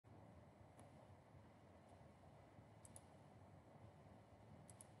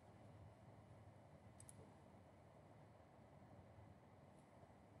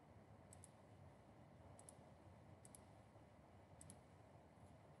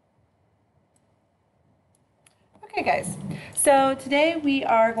Hi guys. So today we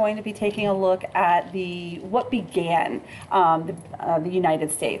are going to be taking a look at what began the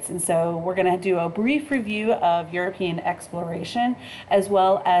United States. And so we're going to do a brief review of European exploration as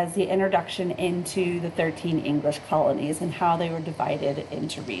well as the introduction into the 13 English colonies and how they were divided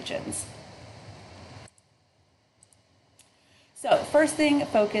into regions. So first thing,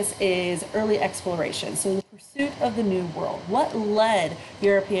 focus is early exploration. So the pursuit of the New World. What led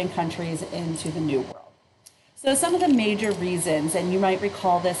European countries into the New World? So some of the major reasons, and you might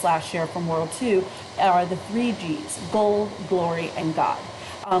recall this last year from World II, are the three G's: gold, glory, and God.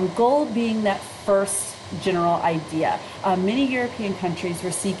 Gold being that first general idea. Many European countries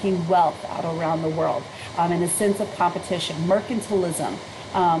were seeking wealth out around the world in a sense of competition. Mercantilism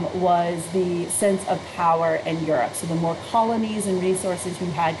was the sense of power in Europe. So the more colonies and resources you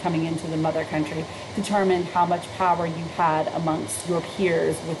had coming into the mother country determined how much power you had amongst your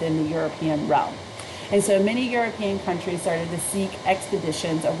peers within the European realm. And so many European countries started to seek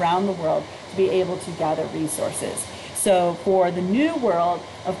expeditions around the world to be able to gather resources. So for the New World,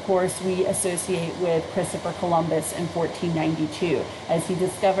 of course, we associate with Christopher Columbus in 1492 as he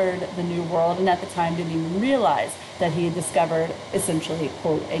discovered the New World, and at the time didn't even realize that he had discovered essentially,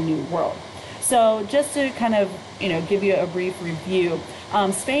 quote, a new world. So just to kind of, give you a brief review,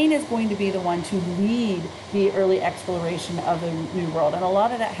 Spain is going to be the one to lead the early exploration of the New World. And a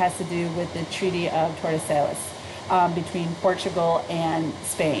lot of that has to do with the Treaty of Tordesillas between Portugal and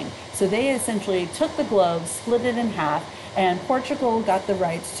Spain. So they essentially took the globe, split it in half, and Portugal got the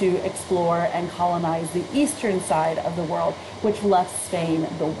rights to explore and colonize the eastern side of the world, which left Spain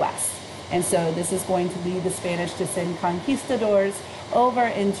the west. And so this is going to lead the Spanish to send conquistadors over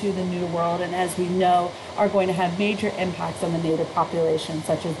into the New World, and as we know, are going to have major impacts on the native population,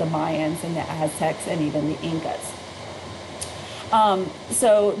 such as the Mayans and the Aztecs and even the Incas.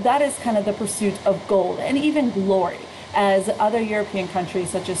 So that is kind of the pursuit of gold and even glory, as other European countries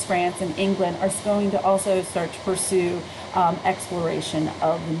such as France and England are going to also start to pursue exploration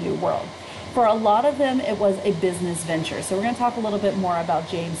of the New World. For a lot of them, it was a business venture. So we're going to talk a little bit more about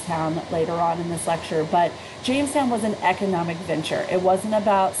Jamestown later on in this lecture, but Jamestown was an economic venture. It wasn't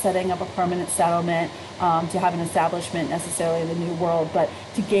about setting up a permanent settlement to have an establishment necessarily in the New World, but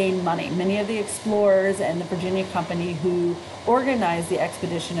to gain money. Many of the explorers and the Virginia Company who organized the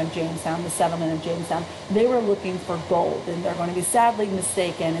expedition of Jamestown, the settlement of Jamestown, they were looking for gold, and they're going to be sadly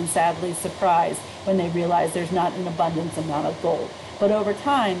mistaken and sadly surprised when they realize there's not an abundance amount of gold. But over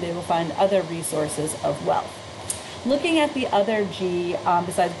time, they will find other resources of wealth. Looking at the other G,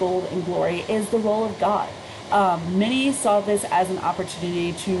 besides gold and glory, is the role of God. Many saw this as an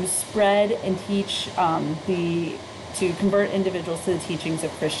opportunity to spread and teach to convert individuals to the teachings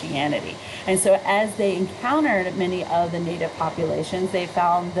of Christianity. And so as they encountered many of the native populations, they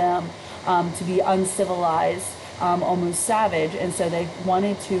found them to be uncivilized, almost savage, and so they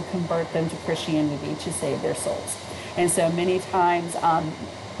wanted to convert them to Christianity to save their souls. And so many times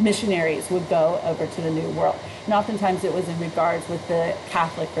missionaries would go over to the New World. And oftentimes it was in regards with the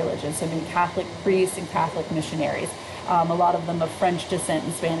Catholic religion, so many Catholic priests and Catholic missionaries. A lot of them of French descent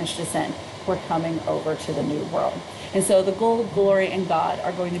and Spanish descent were coming over to the New World. And so the gold, glory, and God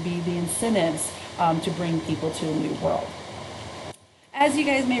are going to be the incentives to bring people to the New World. As you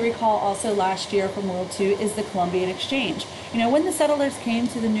guys may recall also last year from World II is the Columbian Exchange. When the settlers came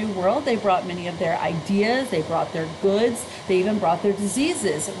to the New World, they brought many of their ideas, they brought their goods, they even brought their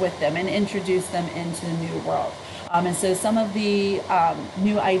diseases with them and introduced them into the New World. And so some of the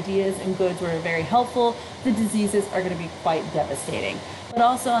new ideas and goods were very helpful. The diseases are going to be quite devastating. But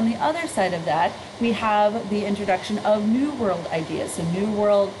also on the other side of that, we have the introduction of New World ideas. So New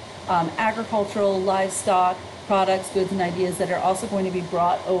World agricultural, livestock, products, goods, and ideas that are also going to be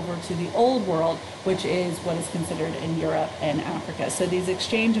brought over to the Old World, which is what is considered in Europe and Africa. So these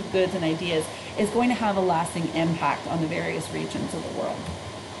exchange of goods and ideas is going to have a lasting impact on the various regions of the world.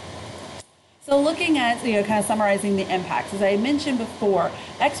 So looking at, kind of summarizing the impacts, as I mentioned before,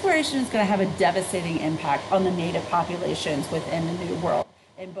 exploration is going to have a devastating impact on the native populations within the New World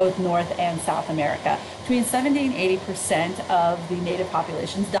in both North and South America. Between 70 and 80% of the native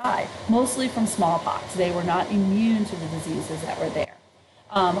populations died, mostly from smallpox. They were not immune to the diseases that were there.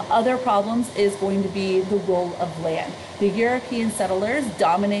 Other problems is going to be the role of land. The European settlers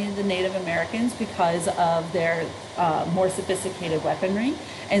dominated the Native Americans because of their more sophisticated weaponry,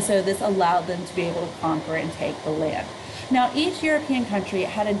 and so this allowed them to be able to conquer and take the land. Now, each European country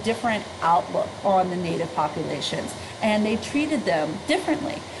had a different outlook on the native populations, and they treated them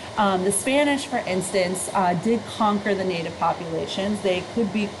differently. The Spanish, for instance, did conquer the native populations. They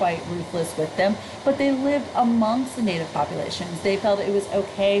could be quite ruthless with them, but they lived amongst the native populations. They felt it was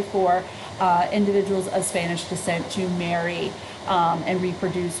okay for individuals of Spanish descent to marry and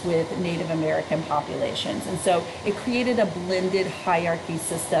reproduce with Native American populations. And so it created a blended hierarchy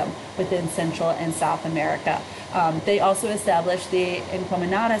system within Central and South America. They also established the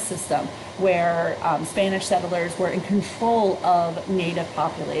encomienda system, where Spanish settlers were in control of native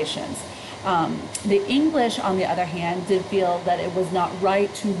populations. The English, on the other hand, did feel that it was not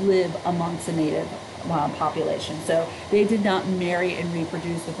right to live amongst a native population. So they did not marry and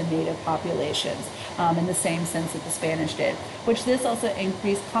reproduce with the native populations in the same sense that the Spanish did, which this also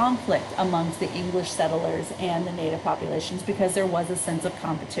increased conflict amongst the English settlers and the native populations because there was a sense of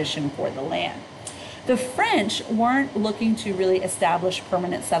competition for the land. The French weren't looking to really establish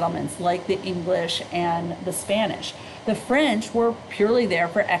permanent settlements like the English and the Spanish. The French were purely there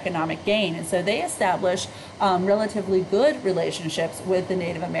for economic gain, and so they established relatively good relationships with the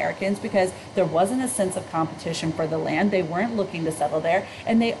Native Americans because there wasn't a sense of competition for the land. They weren't looking to settle there,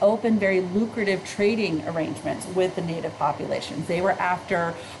 and they opened very lucrative trading arrangements with the native populations. They were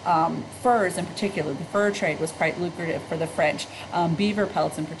after furs in particular. The fur trade was quite lucrative for the French, beaver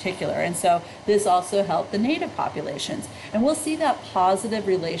pelts in particular, and so this also helped the native populations. And we'll see that positive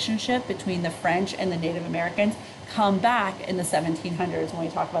relationship between the French and the Native Americans come back in the 1700s when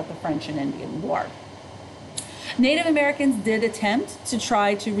we talk about the French and Indian War. Native Americans did attempt to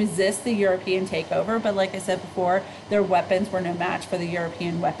try to resist the European takeover, but like I said before, their weapons were no match for the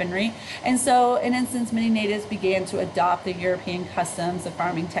European weaponry. And so, in instance, many natives began to adopt the European customs, the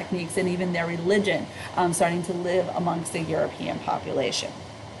farming techniques, and even their religion, starting to live amongst the European population.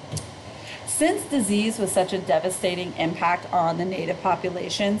 Since disease was such a devastating impact on the native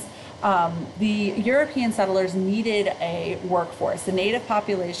populations, the European settlers needed a workforce. The native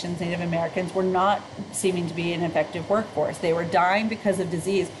populations, Native Americans, were not seeming to be an effective workforce. They were dying because of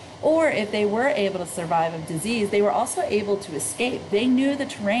disease, or if they were able to survive of disease, they were also able to escape. They knew the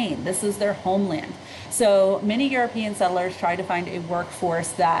terrain. This is their homeland. So many European settlers tried to find a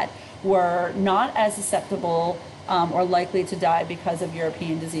workforce that were not as susceptible or likely to die because of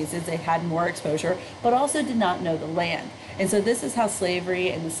European diseases. They had more exposure, but also did not know the land. And so this is how slavery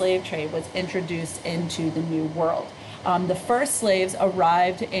and the slave trade was introduced into the New World. The first slaves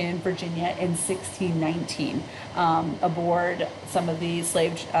arrived in Virginia in 1619 aboard some of the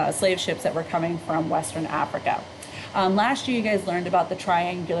slave ships that were coming from Western Africa. Last year, you guys learned about the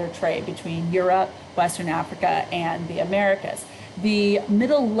triangular trade between Europe, Western Africa, and the Americas. The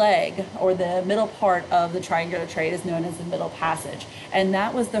middle leg, or the middle part of the triangular trade, is known as the Middle Passage. And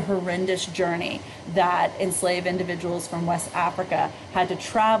that was the horrendous journey that enslaved individuals from West Africa had to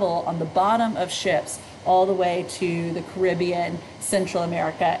travel on the bottom of ships all the way to the Caribbean, Central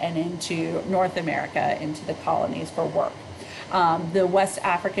America, and into North America, into the colonies for work. The West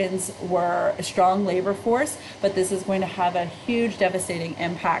Africans were a strong labor force, but this is going to have a huge devastating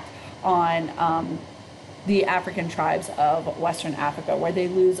impact on the African tribes of Western Africa, where they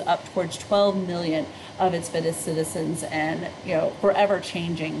lose up towards 12 million of its fittest citizens, and forever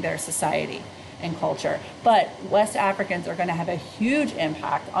changing their society and culture. But West Africans are going to have a huge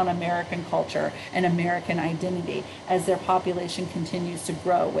impact on American culture and American identity as their population continues to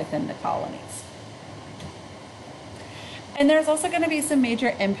grow within the colonies. And there's also going to be some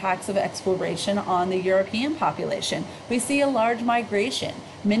major impacts of exploration on the European population. We see a large migration.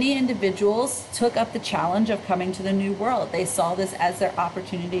 Many individuals took up the challenge of coming to the New World. They saw this as their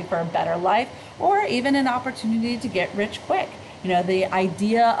opportunity for a better life, or even an opportunity to get rich quick. The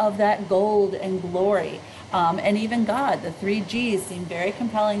idea of that gold and glory, and even God, the 3 Gs, seemed very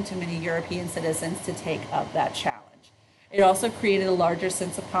compelling to many European citizens to take up that challenge. It also created a larger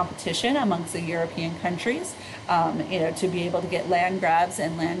sense of competition amongst the European countries, to be able to get land grabs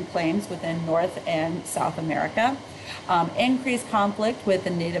and land claims within North and South America. Increased conflict with the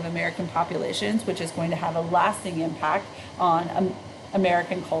Native American populations, which is going to have a lasting impact on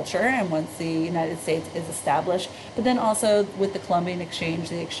American culture and once the United States is established, but then also with the Columbian exchange,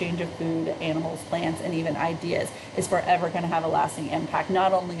 the exchange of food, animals, plants, and even ideas is forever going to have a lasting impact,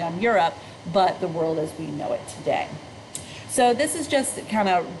 not only on Europe, but the world as we know it today. So this is just kind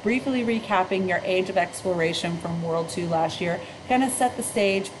of briefly recapping your age of exploration from World II last year, kind of set the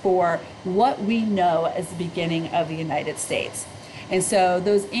stage for what we know as the beginning of the United States. And so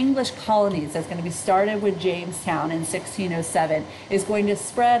those English colonies that's going to be started with Jamestown in 1607 is going to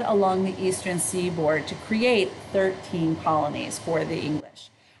spread along the eastern seaboard to create 13 colonies for the English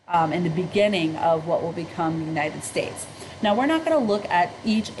in the beginning of what will become the United States. Now, we're not going to look at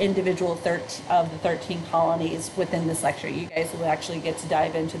each individual of the 13 colonies within this lecture. You guys will actually get to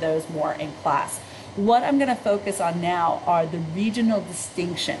dive into those more in class. What I'm going to focus on now are the regional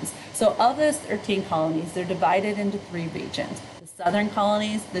distinctions. So of those 13 colonies, they're divided into 3 regions: the southern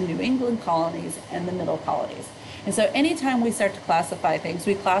colonies, the New England colonies, and the middle colonies. And so anytime we start to classify things,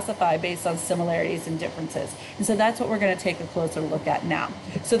 we classify based on similarities and differences. And so that's what we're going to take a closer look at now.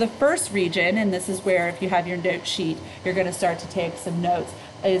 So the first region, and this is where if you have your note sheet, you're going to start to take some notes,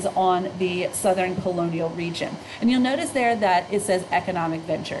 is on the southern colonial region. And you'll notice there that it says economic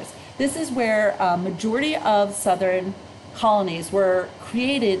ventures. This is where a majority of southern colonies were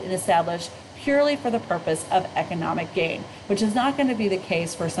created and established purely for the purpose of economic gain, which is not going to be the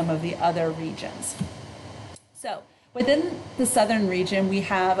case for some of the other regions. So within the southern region, we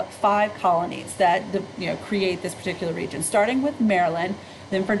have 5 colonies that create this particular region, starting with Maryland,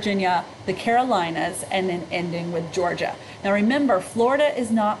 then Virginia, the Carolinas, and then ending with Georgia. Now remember, Florida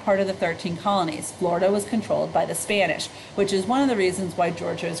is not part of the 13 colonies. Florida was controlled by the Spanish, which is one of the reasons why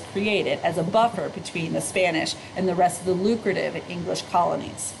Georgia is created as a buffer between the Spanish and the rest of the lucrative English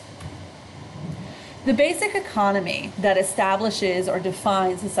colonies. The basic economy that establishes or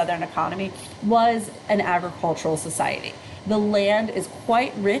defines the southern economy was an agricultural society. The land is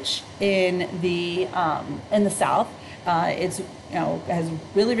quite rich in the south. It's has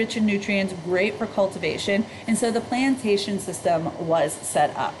really rich in nutrients, great for cultivation, and so the plantation system was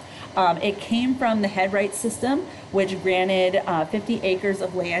set up. It came from the headright system, which granted 50 acres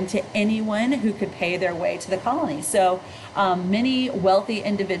of land to anyone who could pay their way to the colony. So many wealthy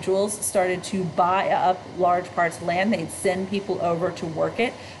individuals started to buy up large parts of land. They'd send people over to work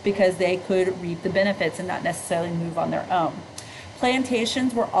it because they could reap the benefits and not necessarily move on their own.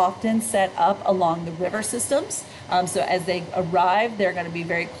 Plantations were often set up along the river systems. So as they arrive, they're going to be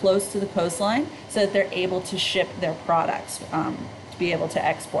very close to the coastline so that they're able to ship their products, to be able to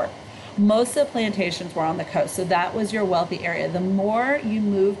export. Most of the plantations were on the coast, so that was your wealthy area. The more you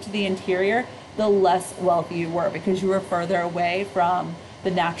moved to the interior, the less wealthy you were because you were further away from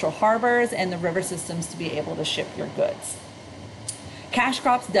the natural harbors and the river systems to be able to ship your goods. Cash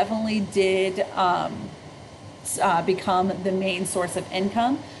crops definitely did become the main source of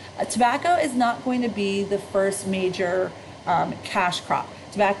income. Tobacco is not going to be the first major cash crop.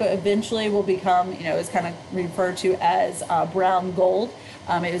 Tobacco eventually will become, is kind of referred to as brown gold.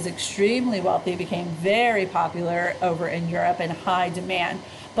 It was extremely wealthy, became very popular over in Europe and high demand.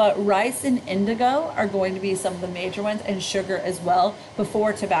 But rice and indigo are going to be some of the major ones, and sugar as well,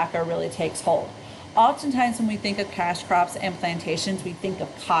 before tobacco really takes hold. Oftentimes when we think of cash crops and plantations, we think of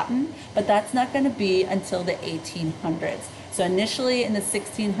cotton, but that's not going to be until the 1800s. So initially in the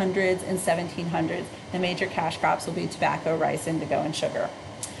 1600s and 1700s, the major cash crops will be tobacco, rice, indigo, and sugar.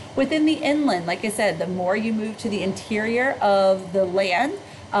 Within the inland, like I said, the more you move to the interior of the land,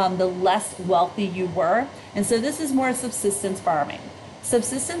 the less wealthy you were. And so this is more subsistence farming.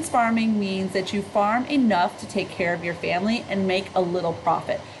 Subsistence farming means that you farm enough to take care of your family and make a little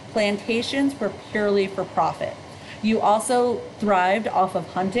profit. Plantations were purely for profit. You also thrived off of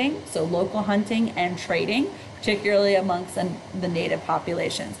hunting, so local hunting and trading, particularly amongst the native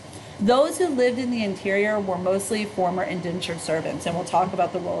populations. Those who lived in the interior were mostly former indentured servants, and we'll talk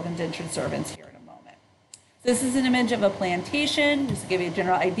about the role of indentured servants here in a moment. This is an image of a plantation, just to give you a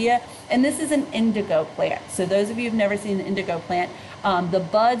general idea, and this is an indigo plant. So those of you who've never seen an indigo plant, the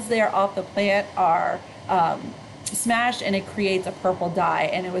buds there off the plant are smashed and it creates a purple dye,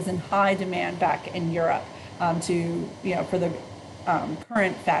 and it was in high demand back in Europe for the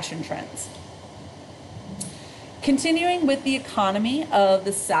current fashion trends. Continuing with the economy of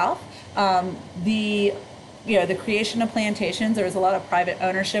the South, the creation of plantations, there was a lot of private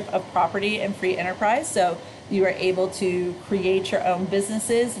ownership of property and free enterprise. So you were able to create your own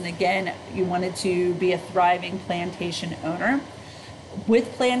businesses. And again, you wanted to be a thriving plantation owner.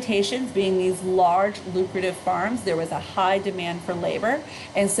 With plantations being these large, lucrative farms, there was a high demand for labor.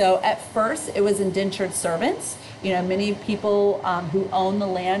 And so at first it was indentured servants. Many people who own the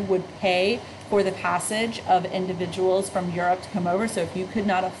land would pay for the passage of individuals from Europe to come over. So if you could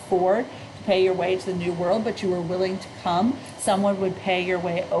not afford to pay your way to the New World, but you were willing to come, someone would pay your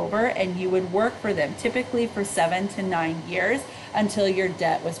way over and you would work for them, typically for 7 to 9 years until your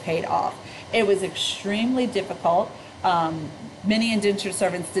debt was paid off. It was extremely difficult. Many indentured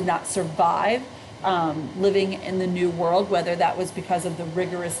servants did not survive living in the New World, whether that was because of the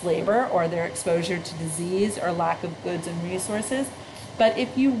rigorous labor or their exposure to disease or lack of goods and resources. But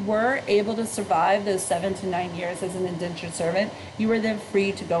if you were able to survive those 7 to 9 years as an indentured servant, you were then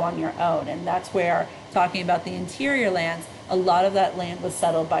free to go on your own. And that's where, talking about the interior lands, a lot of that land was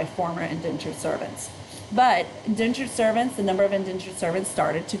settled by former indentured servants. But indentured servants, the number of indentured servants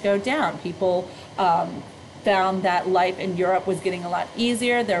started to go down. People found that life in Europe was getting a lot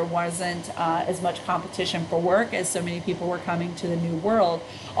easier. There wasn't as much competition for work as so many people were coming to the New World.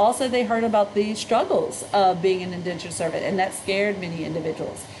 Also, they heard about the struggles of being an indentured servant, and that scared many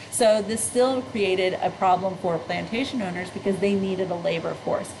individuals. So this still created a problem for plantation owners because they needed a labor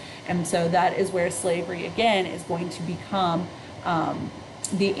force. And so that is where slavery, again, is going to become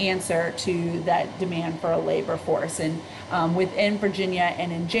the answer to that demand for a labor force. And within Virginia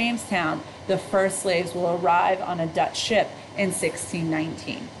and in Jamestown, the first slaves will arrive on a Dutch ship in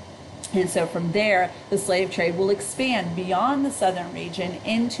 1619. And so from there, the slave trade will expand beyond the southern region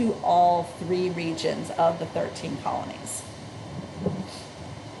into all 3 regions of the 13 colonies.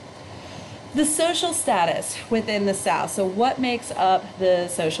 The social status within the South. So what makes up the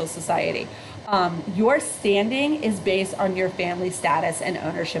social society? Your standing is based on your family status and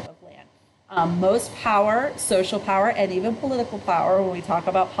ownership of land. Most power, social power, and even political power, when we talk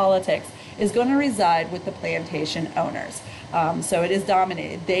about politics, is going to reside with the plantation owners. So it is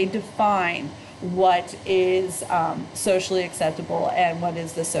dominated. They define what is socially acceptable and what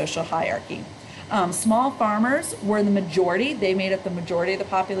is the social hierarchy. Small farmers were the majority. They made up the majority of the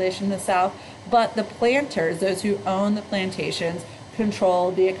population in the South, but the planters, those who own the plantations,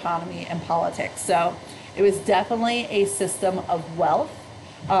 controlled the economy and politics. So it was definitely a system of wealth,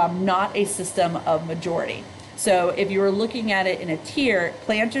 not a system of majority. So if you were looking at it in a tier,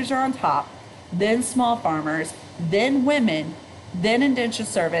 planters are on top, then small farmers, then women, then indentured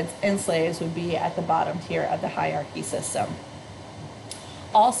servants, and slaves would be at the bottom tier of the hierarchy system.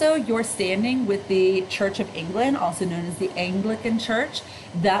 Also, your standing with the Church of England, also known as the Anglican Church,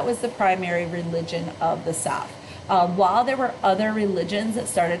 that was the primary religion of the South. While there were other religions that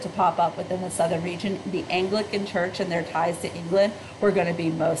started to pop up within the southern region, the Anglican Church and their ties to England were going to be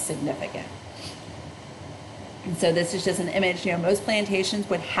most significant. And so this is just an image. Most plantations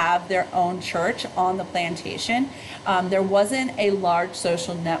would have their own church on the plantation. There wasn't a large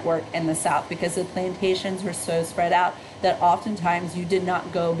social network in the South because the plantations were so spread out that oftentimes you did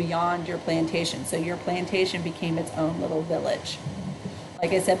not go beyond your plantation. So your plantation became its own little village.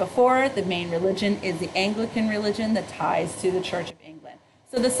 Like I said before, the main religion is the Anglican religion that ties to the Church of England.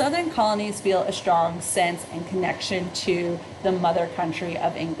 So the southern colonies feel a strong sense and connection to the mother country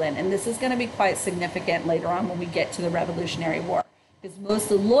of England. And this is going to be quite significant later on when we get to the Revolutionary War, because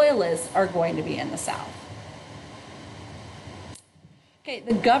most of the loyalists are going to be in the South. Okay,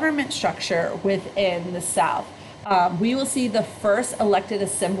 the government structure within the South. We will see the first elected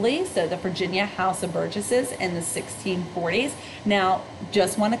assembly, so the Virginia House of Burgesses in the 1640s. Now,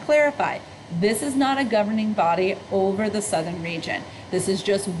 just want to clarify, this is not a governing body over the southern region. This is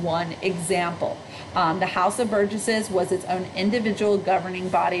just one example. The House of Burgesses was its own individual governing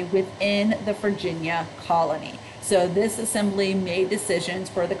body within the Virginia colony. So this assembly made decisions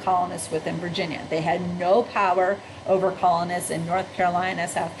for the colonists within Virginia. They had no power over colonists in North Carolina,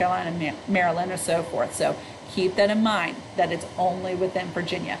 South Carolina, Maryland, or so forth. So keep that in mind, that it's only within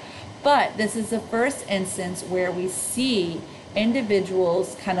Virginia. But this is the first instance where we see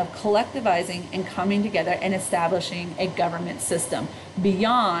individuals kind of collectivizing and coming together and establishing a government system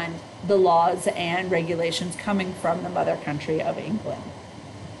beyond the laws and regulations coming from the mother country of England.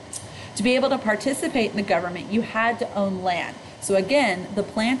 To be able to participate in the government, you had to own land. So again, the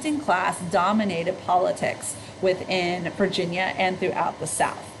planting class dominated politics within Virginia and throughout the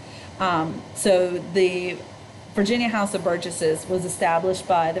South. So the Virginia House of Burgesses was established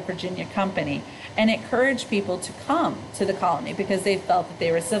by the Virginia Company, and it encouraged people to come to the colony because they felt that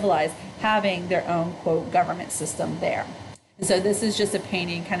they were civilized, having their own, quote, government system there. And so this is just a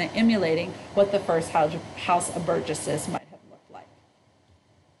painting kind of emulating what the first House of Burgesses might have looked like.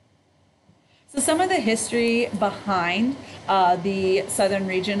 So some of the history behind the southern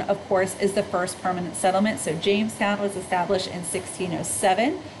region, of course, is the first permanent settlement. So Jamestown was established in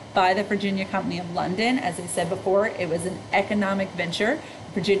 1607 by the Virginia Company of London. As I said before, it was an economic venture.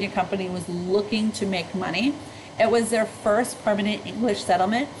 The Virginia Company was looking to make money. It was their first permanent English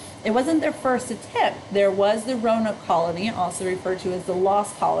settlement. It wasn't their first attempt. There was the Roanoke Colony, also referred to as the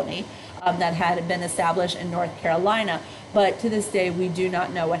Lost Colony, that had been established in North Carolina. But to this day, we do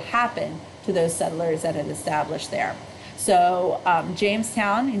not know what happened to those settlers that had established there. So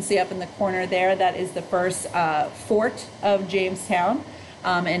Jamestown, you can see up in the corner there, that is the first fort of Jamestown.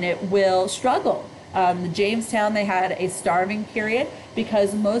 And it will struggle. Jamestown, they had a starving period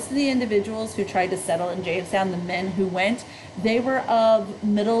because most of the individuals who tried to settle in Jamestown, the men who went, they were of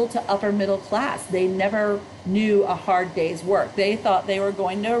middle to upper middle class. They never knew a hard day's work. They thought they were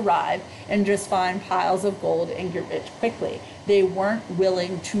going to arrive and just find piles of gold and get rich quickly. They weren't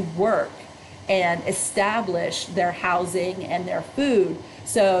willing to work and establish their housing and their food.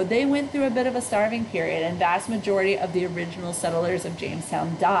 So they went through a bit of a starving period, and vast majority of the original settlers of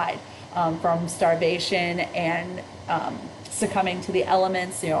Jamestown died from starvation and succumbing to the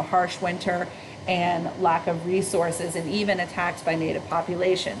elements, harsh winter and lack of resources, and even attacks by native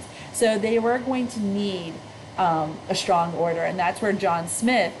populations. So they were going to need a strong order, and that's where John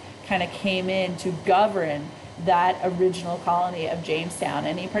Smith kind of came in to govern that original colony of Jamestown.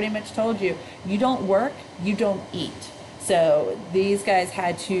 And he pretty much told you, you don't work, you don't eat. So these guys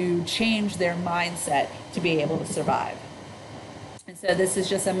had to change their mindset to be able to survive. And so this is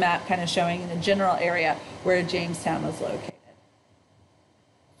just a map kind of showing in the general area where Jamestown was located.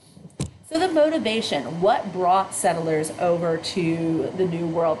 So the motivation, what brought settlers over to the New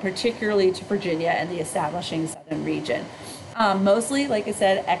World, particularly to Virginia and the establishing southern region? Mostly, like I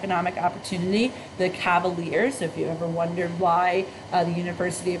said, economic opportunity. The Cavaliers, if you ever wondered why the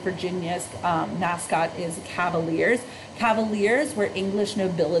University of Virginia's mascot is Cavaliers. Cavaliers were English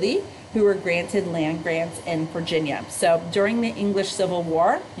nobility who were granted land grants in Virginia. So during the English Civil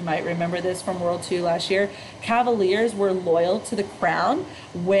War, you might remember this from World II last year, Cavaliers were loyal to the crown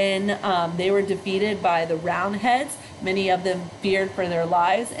when they were defeated by the Roundheads. Many of them feared for their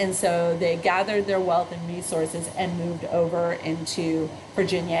lives, and so they gathered their wealth and resources and moved over into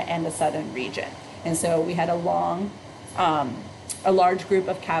Virginia and the southern region. And so we had a large group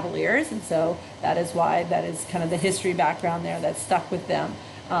of Cavaliers, and so that is why that is kind of the history background there that stuck with them,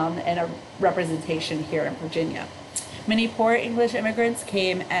 and a representation here in Virginia. Many poor English immigrants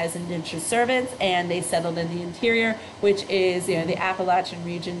came as indentured servants, and they settled in the interior, which is the Appalachian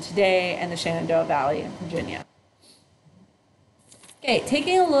region today and the Shenandoah Valley in Virginia. Okay,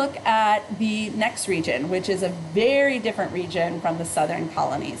 taking a look at the next region, which is a very different region from the southern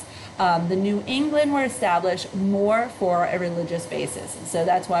colonies. The New England were established more for a religious basis, and so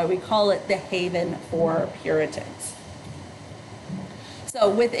that's why we call it the haven for Puritans. So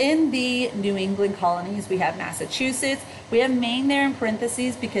within the New England colonies, we have Massachusetts. We have Maine there in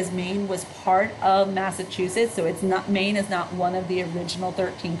parentheses because Maine was part of Massachusetts, so Maine is not one of the original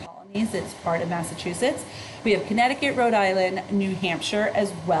 13 colonies. It's part of Massachusetts. We have Connecticut, Rhode Island, New Hampshire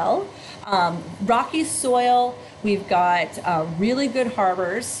as well. Rocky soil. We've got really good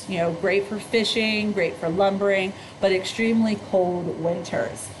harbors, great for fishing, great for lumbering, but extremely cold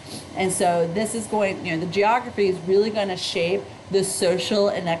winters. And so this is going, the geography is really going to shape the social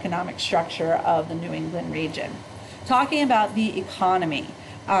and economic structure of the New England region. Talking about the economy,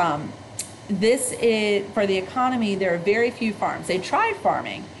 for the economy, there are very few farms. They tried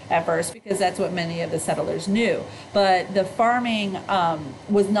farming at first because that's what many of the settlers knew, but the farming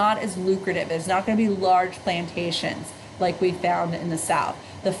was not as lucrative. There's not going to be large plantations like we found in the South.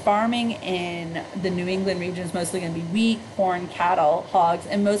 The farming in the New England region is mostly going to be wheat, corn, cattle, hogs,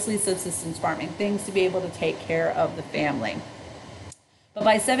 and mostly subsistence farming, things to be able to take care of the family. But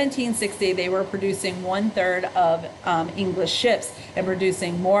by 1760, they were producing 1/3 of English ships and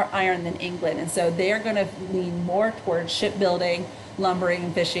producing more iron than England. And so they're going to lean more towards shipbuilding, lumbering,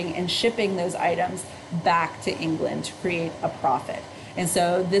 and fishing, and shipping those items back to England to create a profit. And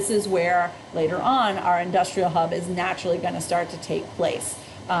so this is where later on our industrial hub is naturally going to start to take place,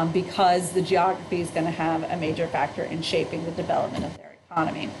 because the geography is going to have a major factor in shaping the development of their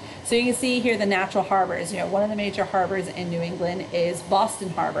economy. So you can see here the natural harbors. One of the major harbors in New England is Boston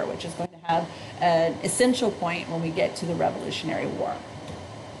Harbor, which is going to have an essential point when we get to the Revolutionary War.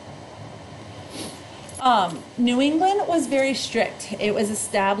 New England was very strict. It was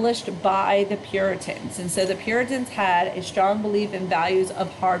established by the Puritans, and so the Puritans had a strong belief in values of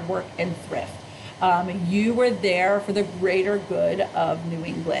hard work and thrift. You were there for the greater good of New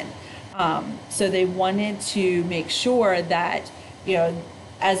England. So they wanted to make sure that,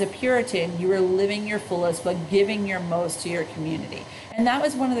 as a Puritan, you were living your fullest, but giving your most to your community. And that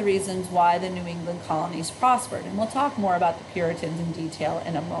was one of the reasons why the New England colonies prospered. And we'll talk more about the Puritans in detail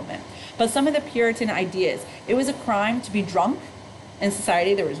in a moment. But some of the Puritan ideas: it was a crime to be drunk in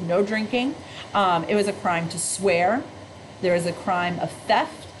society. There was no drinking. It was a crime to swear. There was a crime of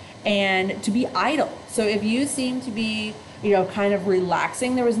theft, and to be idle. So if you seemed to be, kind of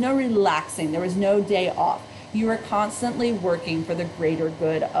relaxing, there was no relaxing. There was no day off. You were constantly working for the greater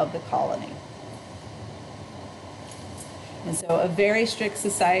good of the colony. And so a very strict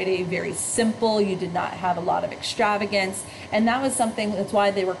society, very simple. You did not have a lot of extravagance. And that was something, that's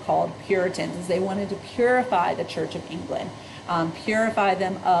why they were called Puritans, is they wanted to purify the Church of England, purify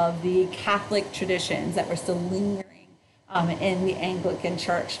them of the Catholic traditions that were still lingering in the Anglican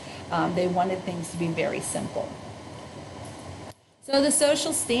Church. They wanted things to be very simple. So the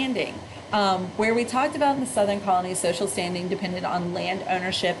social standing, where we talked about in the Southern colonies, social standing depended on land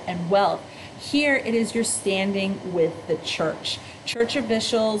ownership and wealth. Here it is your standing with the church. Church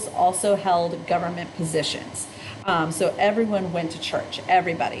officials also held government positions. So everyone went to church,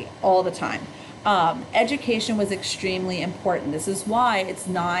 everybody, all the time. Education was extremely important. This is why it's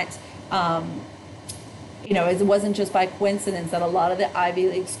not, it wasn't just by coincidence that a lot of the Ivy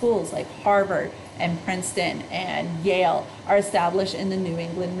League schools like Harvard and Princeton and Yale are established in the New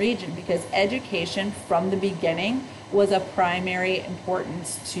England region, because education from the beginning was of primary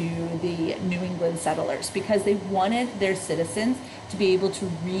importance to the New England settlers, because they wanted their citizens to be able to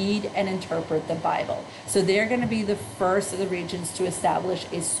read and interpret the Bible. So they're going to be the first of the regions to establish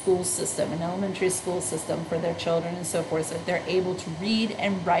a school system, an elementary school system for their children and so forth, so that they're able to read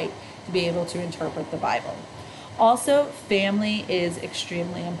and write to be able to interpret the Bible. Also, family is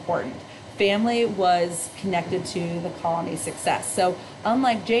extremely important. Family was connected to the colony's success. So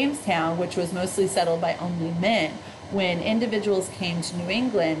unlike Jamestown, which was mostly settled by only men, when individuals came to New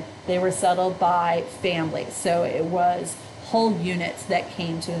England, they were settled by families. So it was whole units that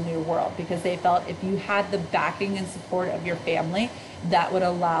came to the New World, because they felt if you had the backing and support of your family, that would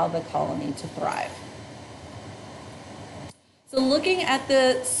allow the colony to thrive. So looking at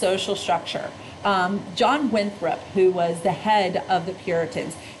the social structure, John Winthrop, who was the head of the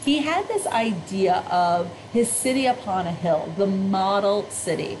Puritans, he had this idea of his city upon a hill, the model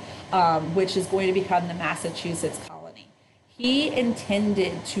city, which is going to become the Massachusetts colony. He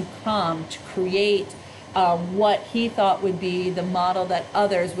intended to come to create what he thought would be the model that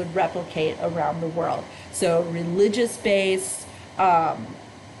others would replicate around the world. So religious-based,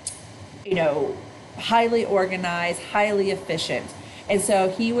 highly organized, highly efficient. And so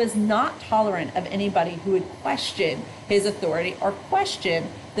he was not tolerant of anybody who would question his authority or question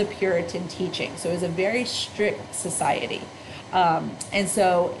the Puritan teaching. So it was a very strict society. And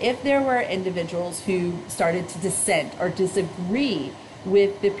so if there were individuals who started to dissent or disagree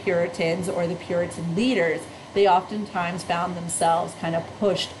with the Puritans or the Puritan leaders, they oftentimes found themselves kind of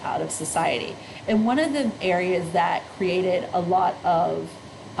pushed out of society. And one of the areas that created a lot of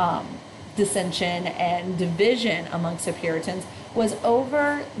dissension and division amongst the Puritans was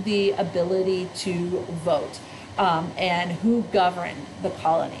over the ability to vote and who governed the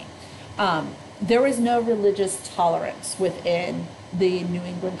colony. There was no religious tolerance within the New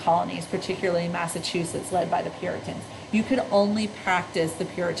England colonies, particularly Massachusetts, led by the Puritans. You could only practice the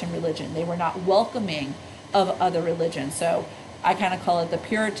Puritan religion. They were not welcoming of other religions. So I kind of call it the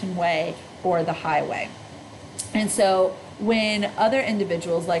Puritan way or the highway. And so when other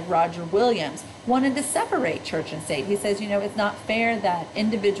individuals like Roger Williams wanted to separate church and state, he says, it's not fair that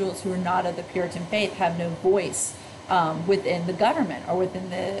individuals who are not of the Puritan faith have no voice within the government or within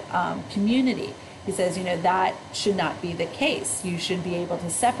the community. He says, that should not be the case. You should be able to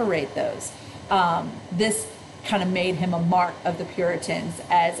separate those. This kind of made him a mark of the Puritans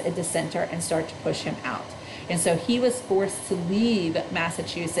as a dissenter and start to push him out. And so he was forced to leave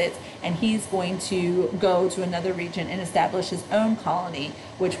Massachusetts, and he's going to go to another region and establish his own colony,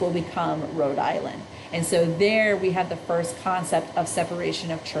 which will become Rhode Island. And so there we have the first concept of separation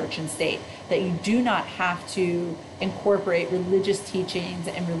of church and state, that you do not have to incorporate religious teachings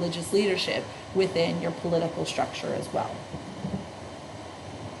and religious leadership within your political structure as well.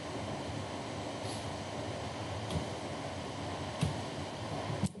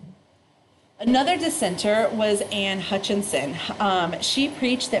 Another dissenter was Anne Hutchinson. She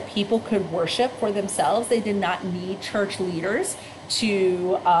preached that people could worship for themselves. They did not need church leaders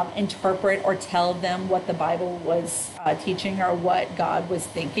to interpret or tell them what the Bible was teaching or what God was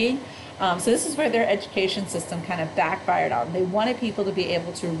thinking. So this is where their education system kind of backfired on. They wanted people to be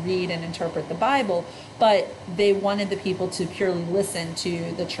able to read and interpret the Bible, but they wanted the people to purely listen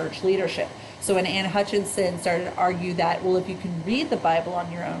to the church leadership. So when Anne Hutchinson started to argue that, well, if you can read the Bible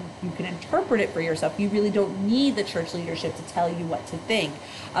on your own, you can interpret it for yourself. You really don't need the church leadership to tell you what to think.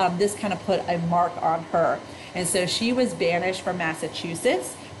 This kind of put a mark on her. And so she was banished from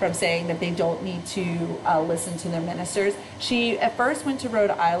Massachusetts, from saying that they don't need to listen to their ministers. She at first went to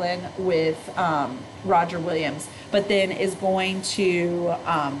Rhode Island with Roger Williams, but then is going to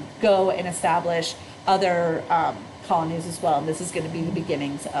go and establish other colonies as well. And this is going to be the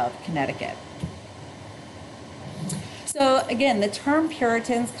beginnings of Connecticut. So again, the term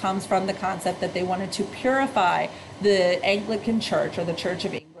Puritans comes from the concept that they wanted to purify the Anglican Church, or the Church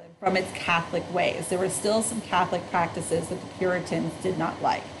of England, from its Catholic ways. There were still some Catholic practices that the Puritans did not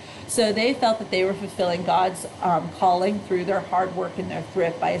like. So they felt that they were fulfilling God's calling through their hard work and their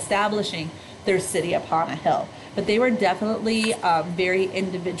thrift by establishing their city upon a hill. But they were definitely very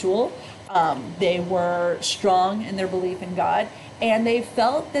individual. They were strong in their belief in God, and they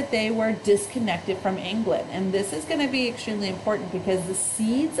felt that they were disconnected from England. And this is going to be extremely important because the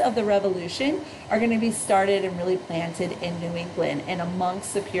seeds of the revolution are going to be started and really planted in New England and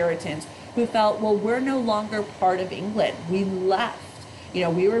amongst the Puritans who felt, well, we're no longer part of England. We left. You know,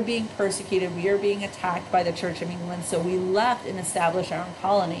 we were being persecuted. We were being attacked by the Church of England. So we left and established our own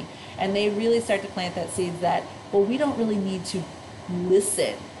colony. And they really start to plant that seed that, well, we don't really need to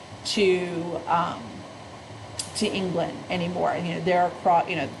listen to England anymore. And,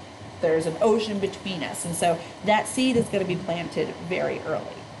 you know, there's an ocean between us. And so that seed is going to be planted very early.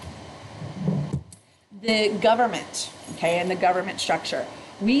 The government, okay, and the government structure.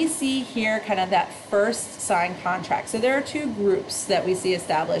 We see here kind of that first signed contract. So there are two groups that we see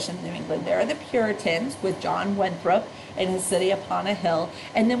established in New England. There are the Puritans with John Winthrop and his city upon a hill.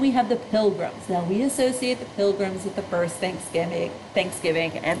 And then we have the Pilgrims. Now we associate the Pilgrims with the first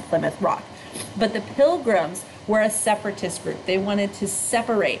Thanksgiving and Plymouth Rock. But the Pilgrims were a separatist group. They wanted to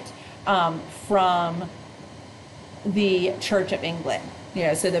separate from the Church of England. You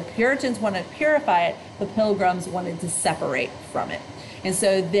know, so the Puritans wanted to purify it, the Pilgrims wanted to separate from it. And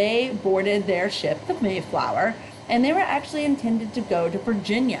so they boarded their ship, the Mayflower, and they were actually intended to go to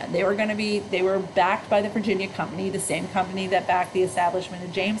Virginia. They were backed by the Virginia Company, the same company that backed the establishment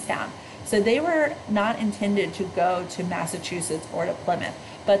of Jamestown. So they were not intended to go to Massachusetts or to Plymouth,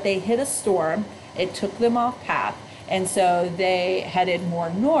 but they hit a storm, it took them off path, and so they headed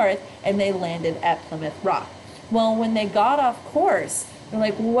more north and they landed at Plymouth Rock. Well, when they got off course, they're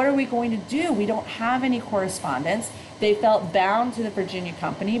like, well, what are we going to do? We don't have any correspondence. They felt bound to the Virginia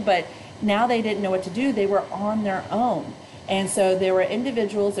Company, but now they didn't know what to do. They were on their own. And so there were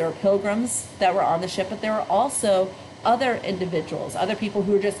individuals, there were Pilgrims that were on the ship, but there were also other individuals, other people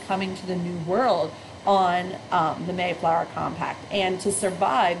who were just coming to the New World on the Mayflower Compact. And to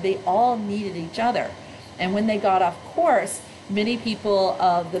survive, they all needed each other. And when they got off course, many people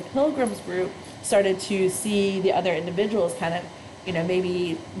of the Pilgrims group started to see the other individuals kind of, you know,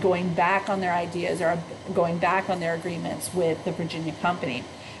 maybe going back on their ideas or going back on their agreements with the Virginia Company.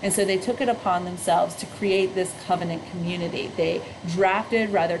 And so they took it upon themselves to create this covenant community. They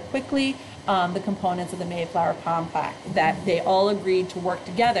drafted rather quickly the components of the Mayflower Compact that they all agreed to work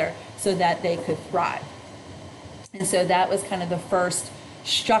together so that they could thrive. And so that was kind of the first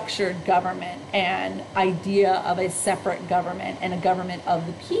structured government and idea of a separate government and a government of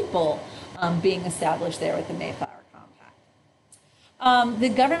the people being established there with the Mayflower Compact. The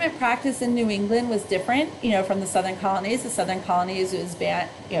government practice in New England was different, you know, from the Southern colonies. The Southern colonies was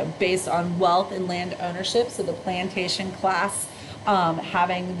based on wealth and land ownership, so the plantation class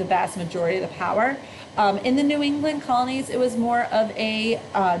having the vast majority of the power. In the New England colonies, it was more of a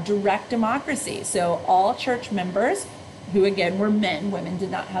direct democracy. So all church members, who again were men, women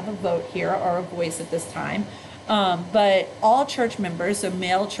did not have a vote here or a voice at this time, but all church members, so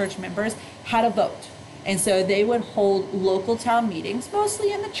male church members, had a vote. And so they would hold local town meetings,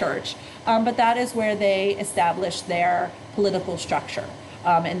 mostly in the church, but that is where they established their political structure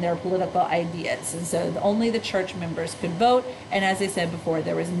and their political ideas. And so only the church members could vote, and as I said before,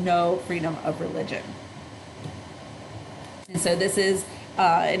 there was no freedom of religion. And so this is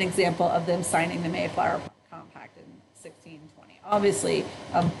an example of them signing the Mayflower Compact in 1620. Obviously,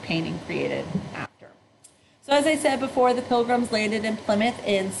 a painting created after. So as I said before, the Pilgrims landed in Plymouth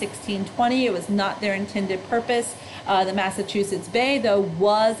in 1620. It was not their intended purpose. The Massachusetts Bay, though,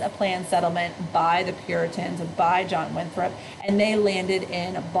 was a planned settlement by the Puritans, by John Winthrop, and they landed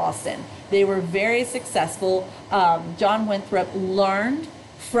in Boston. They were very successful. John Winthrop learned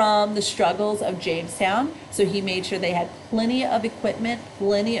from the struggles of Jamestown, so he made sure they had plenty of equipment,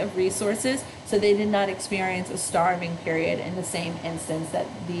 plenty of resources, so they did not experience a starving period in the same instance that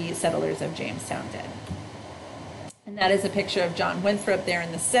the settlers of Jamestown did. And that is a picture of John Winthrop there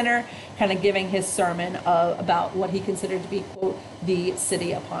in the center, kind of giving his sermon about what he considered to be, quote, the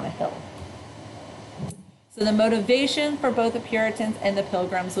city upon a hill. So the motivation for both the Puritans and the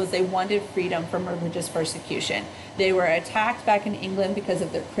Pilgrims was they wanted freedom from religious persecution. They were attacked back in England because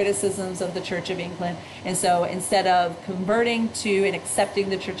of their criticisms of the Church of England. And so instead of converting to and accepting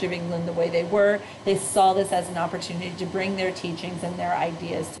the Church of England the way they were, they saw this as an opportunity to bring their teachings and their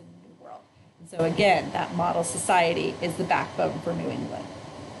ideas to the New World. And so again, that model society is the backbone for New England.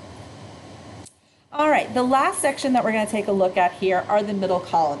 All right, the last section that we're going to take a look at here are the middle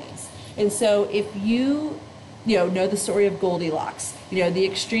colonies. And so if you know the story of Goldilocks, the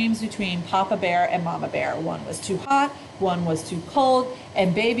extremes between Papa Bear and Mama Bear. One was too hot, one was too cold,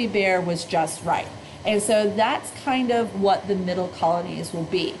 and Baby Bear was just right. And so that's kind of what the middle colonies will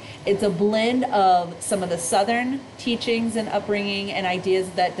be. It's a blend of some of the southern teachings and upbringing and ideas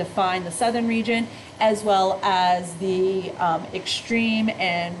that define the southern region, as well as the extreme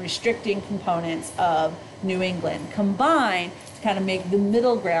and restricting components of New England combined to kind of make the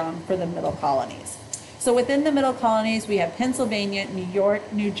middle ground for the middle colonies. So within the middle colonies, we have Pennsylvania, New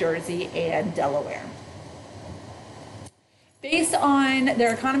York, New Jersey, and Delaware. Based on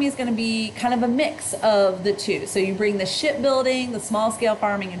their economy is going to be kind of a mix of the two. So you bring the shipbuilding, the small scale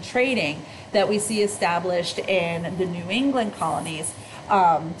farming and trading that we see established in the New England colonies.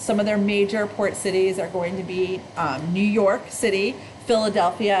 Some of their major port cities are going to be New York City,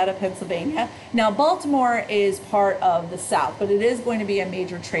 Philadelphia out of Pennsylvania. Now Baltimore is part of the South, but it is going to be a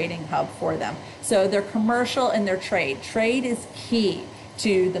major trading hub for them. So their commercial and their trade. Trade is key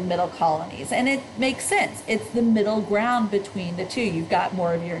to the middle colonies, and it makes sense. It's the middle ground between the two. You've got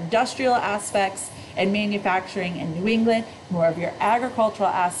more of your industrial aspects and manufacturing in New England, more of your agricultural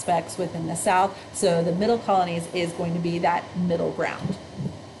aspects within the South. So the middle colonies is going to be that middle ground.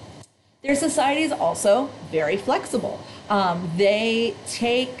 Their society is also very flexible. They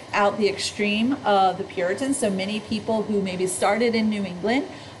take out the extreme of the Puritans. So many people who maybe started in New England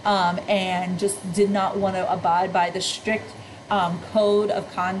and just did not want to abide by the strict code of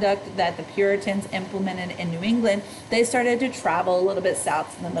conduct that the Puritans implemented in New England, they started to travel a little bit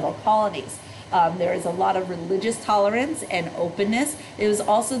south to the middle colonies. There is a lot of religious tolerance and openness. It was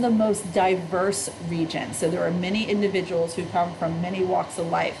also the most diverse region. So there are many individuals who come from many walks of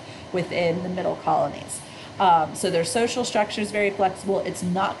life within the middle colonies. So their social structure is very flexible. It's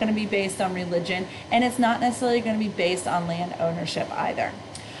not going to be based on religion, and it's not necessarily going to be based on land ownership either.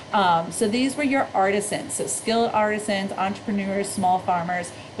 So these were your artisans, so skilled artisans, entrepreneurs, small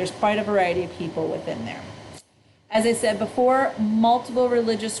farmers. There's quite a variety of people within there. As I said before, multiple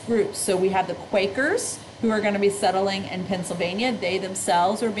religious groups. So we have the Quakers who are going to be settling in Pennsylvania. They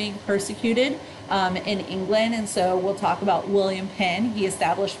themselves are being persecuted in England. And so we'll talk about William Penn. He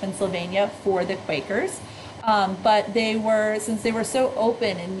established Pennsylvania for the Quakers. But they were, since they were so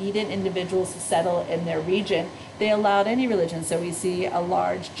open and needed individuals to settle in their region, they allowed any religion. So we see a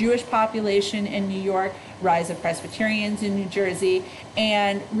large Jewish population in New York, rise of Presbyterians in New Jersey,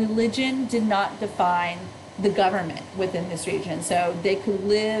 and religion did not define the government within this region. So they could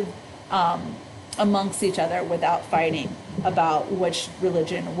live amongst each other without fighting about which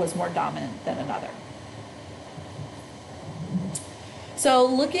religion was more dominant than another. So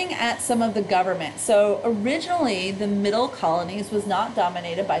looking at some of the government. So originally the middle colonies was not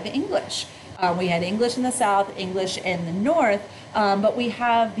dominated by the English. We had English in the South, English in the North, but we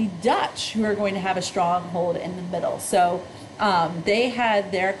have the Dutch who are going to have a stronghold in the middle. So they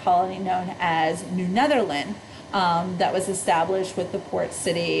had their colony known as New Netherland that was established with the port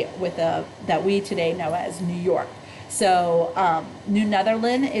city that we today know as New York. So New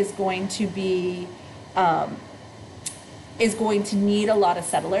Netherland is going to be need a lot of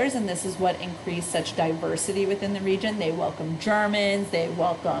settlers, and this is what increased such diversity within the region. They welcomed Germans, they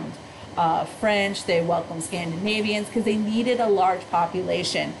welcomed French, they welcomed Scandinavians, because they needed a large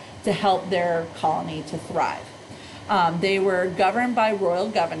population to help their colony to thrive. They were governed by royal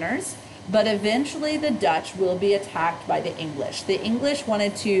governors, but eventually the Dutch will be attacked by the English. The English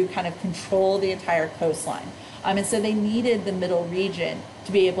wanted to kind of control the entire coastline, and so they needed the middle region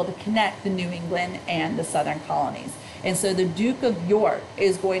to be able to connect the New England and the southern colonies. And so the Duke of York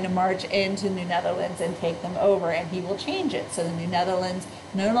is going to march into New Netherlands and take them over, and he will change it. So the New Netherlands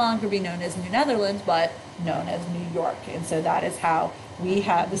no longer be known as New Netherlands, but known as New York. And so that is how we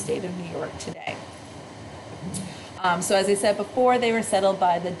have the state of New York today. So as I said before, they were settled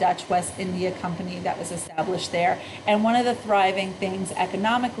by the Dutch West India Company that was established there. And one of the thriving things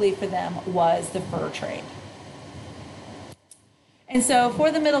economically for them was the fur trade. And so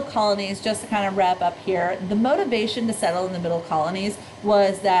for the middle colonies, just to kind of wrap up here, the motivation to settle in the middle colonies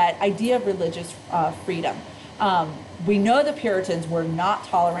was that idea of religious freedom. We know the Puritans were not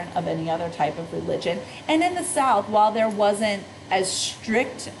tolerant of any other type of religion. And in the South, while there wasn't as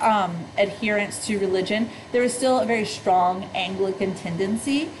strict adherence to religion, there was still a very strong Anglican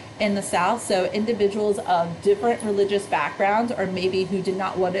tendency in the South. So individuals of different religious backgrounds, or maybe who did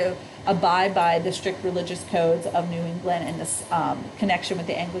not want to abide by the strict religious codes of New England and this connection with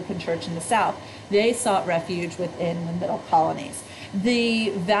the Anglican Church in the South, they sought refuge within the middle colonies. The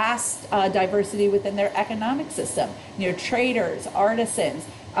vast diversity within their economic system, traders, artisans,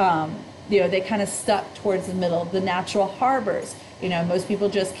 they kind of stuck towards the middle. The natural harbors, most people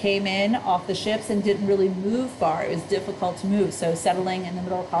just came in off the ships and didn't really move far. It was difficult to move, so settling in the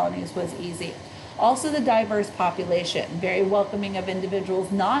middle colonies was easy. Also the diverse population, very welcoming of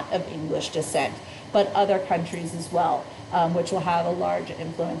individuals not of English descent. but other countries as well, which will have a large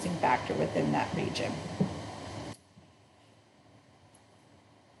influencing factor within that region.